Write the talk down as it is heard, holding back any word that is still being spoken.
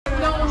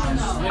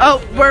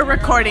Oh, we're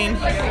recording.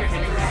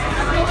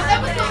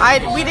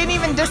 We didn't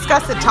even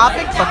discuss the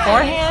topic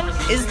beforehand.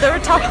 Is there a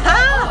topic?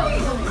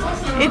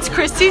 It's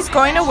Christy's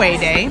going away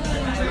day.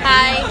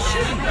 Hi.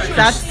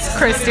 That's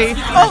Christy.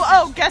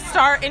 Oh, guest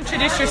star,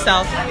 introduce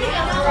yourself.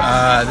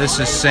 This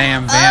is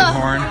Sam Van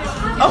Horn.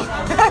 Oh,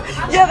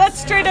 yeah, that's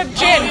straight up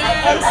gin.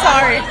 I'm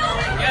sorry.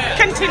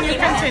 Continue.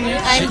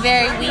 I'm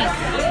very weak.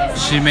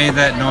 She made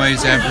that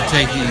noise after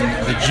taking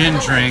the gin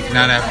drink,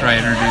 not after I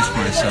introduced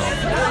myself,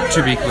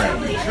 to be clear.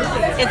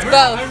 It's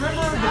both.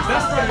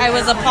 I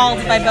was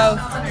appalled by both.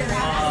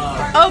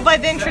 Oh, by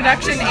the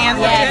introduction and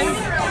the gin?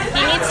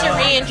 He needs to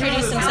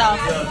reintroduce himself.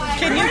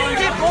 Can you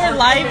get more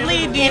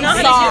lively? Do you know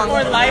how to get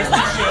more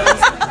lively?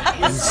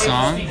 In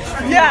song?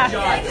 Yeah.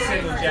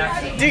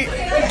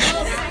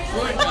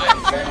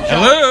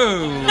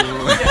 Hello!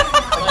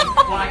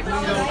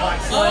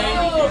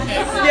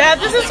 Yeah,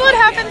 this is what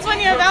happens when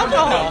you have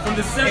alcohol.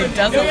 It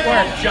doesn't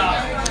work.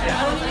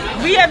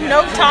 We have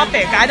no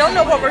topic. I don't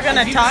know what we're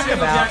going to talk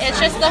about. It's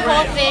just the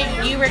whole thing,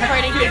 you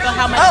recording people,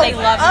 how much they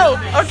love me.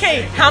 Oh,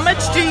 okay. How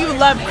much do you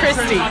love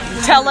Christy?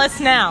 Tell us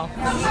now.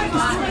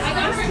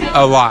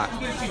 A lot.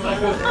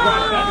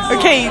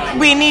 Okay,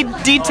 we need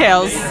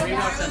details.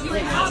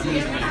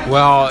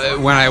 Well,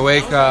 when I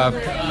wake up,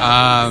 The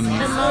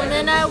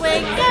moment I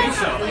wake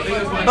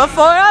up.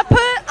 Before I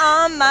put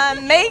on my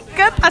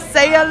makeup, I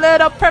say a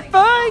little prayer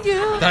for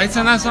you. did I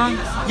sing that song?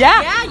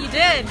 Yeah. Yeah, you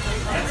did.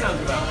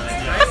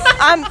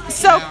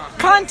 So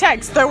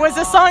context, there was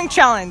a song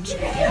challenge.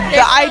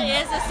 There still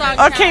is a song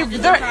challenge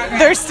in progress.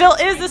 There still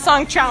is a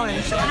song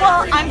challenge.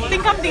 Well, I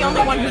think I'm the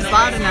only one who's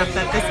loud enough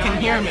that this can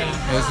hear me.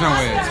 There's no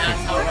way it's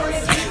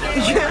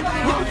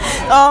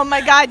Oh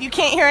my God, you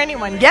can't hear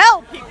anyone.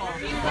 Yell, people.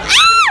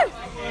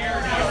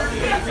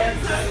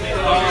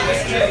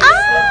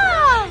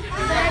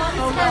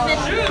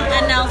 Kevin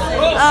and Nelson.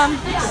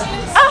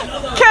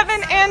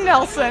 Kevin and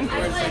Nelson.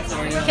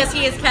 Because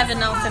he is Kevin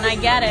Nelson, I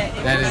get it.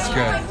 That is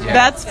good. Yeah.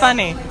 That's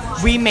funny.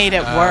 We made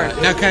it work.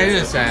 Now, can I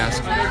just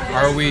ask,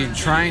 are we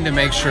trying to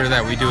make sure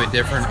that we do a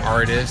different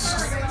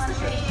artist?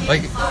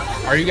 Like,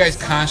 are you guys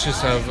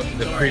conscious of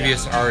the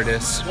previous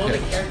artists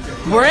picked?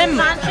 I'm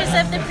conscious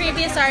of the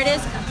previous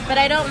artist, but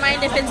I don't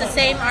mind if it's the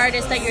same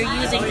artist that you're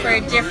using for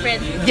a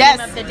different theme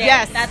of the day.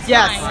 That's fine.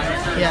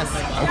 Yes.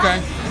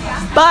 Okay.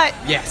 But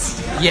Yes.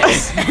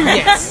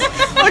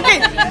 okay,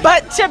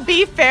 but to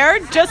be fair,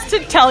 just to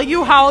tell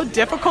you how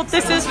difficult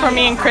this is for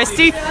me and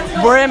Christy,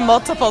 we're in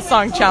multiple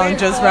song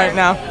challenges right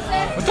now.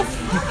 What the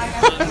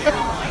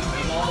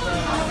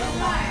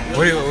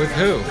with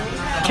who?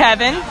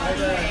 Kevin,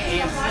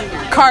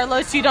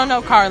 Carlos, you don't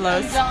know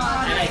Carlos.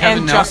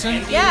 Kevin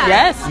Nelson? Yeah.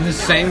 Yes. In the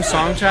same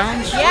song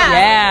challenge?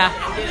 Yeah.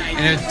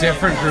 In a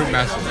different group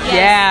message?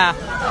 Yeah.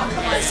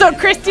 So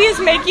Christy is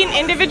making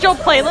individual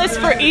playlists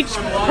for each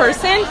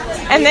person,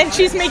 and then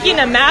she's making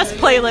a mass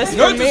playlist You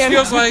know for what me. this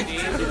feels like?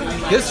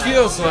 This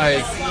feels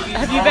like...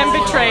 Have you been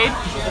betrayed?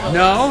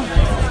 No.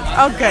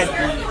 Oh, good.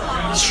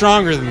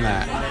 Stronger than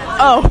that.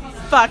 Oh,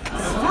 fuck.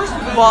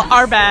 Well,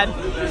 our bad.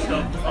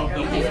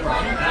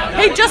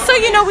 Hey, just so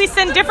you know, we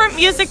send different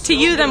music to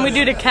you than we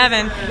do to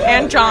Kevin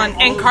and John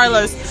and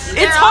Carlos.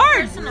 It's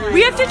hard.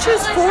 We have to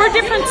choose 4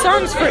 different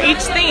songs for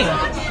each theme.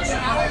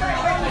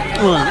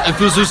 I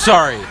feel so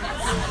sorry.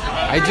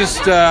 I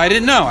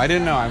didn't know.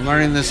 I'm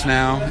learning this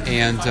now,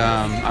 and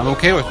I'm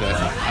okay with it.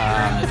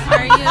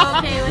 Are you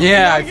okay with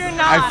Yeah, No, you're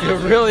not. I feel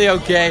really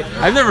okay.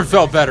 I've never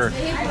felt better,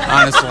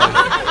 honestly.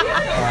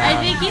 I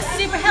think he's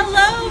super.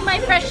 Hello, my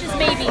precious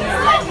babies.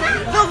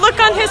 The look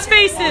on his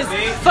faces.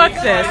 Fuck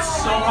this.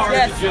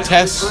 Yes.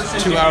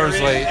 Test 2 hours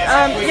late.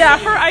 Yeah,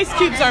 her ice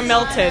cubes are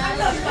melted.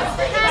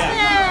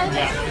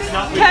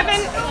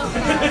 Kevin,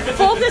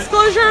 full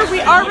disclosure, we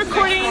are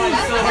recording,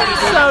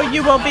 so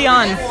you will be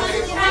on.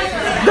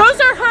 Those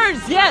are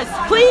hers, yes.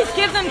 Please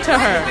give them to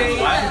her.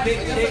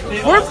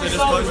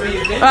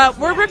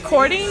 We're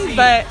recording,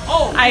 but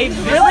I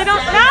really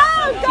don't.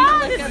 No,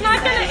 God, it's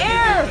not gonna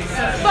air.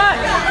 Fuck,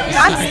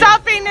 I'm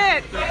stopping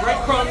it.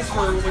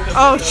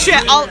 Oh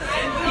shit!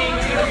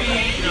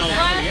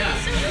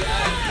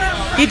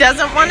 He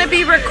doesn't want to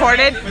be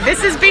recorded.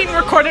 This is being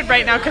recorded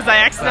right now because I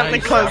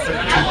accidentally closed it.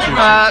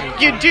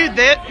 You do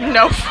this?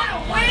 No.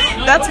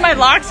 That's my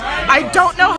locks. I don't know.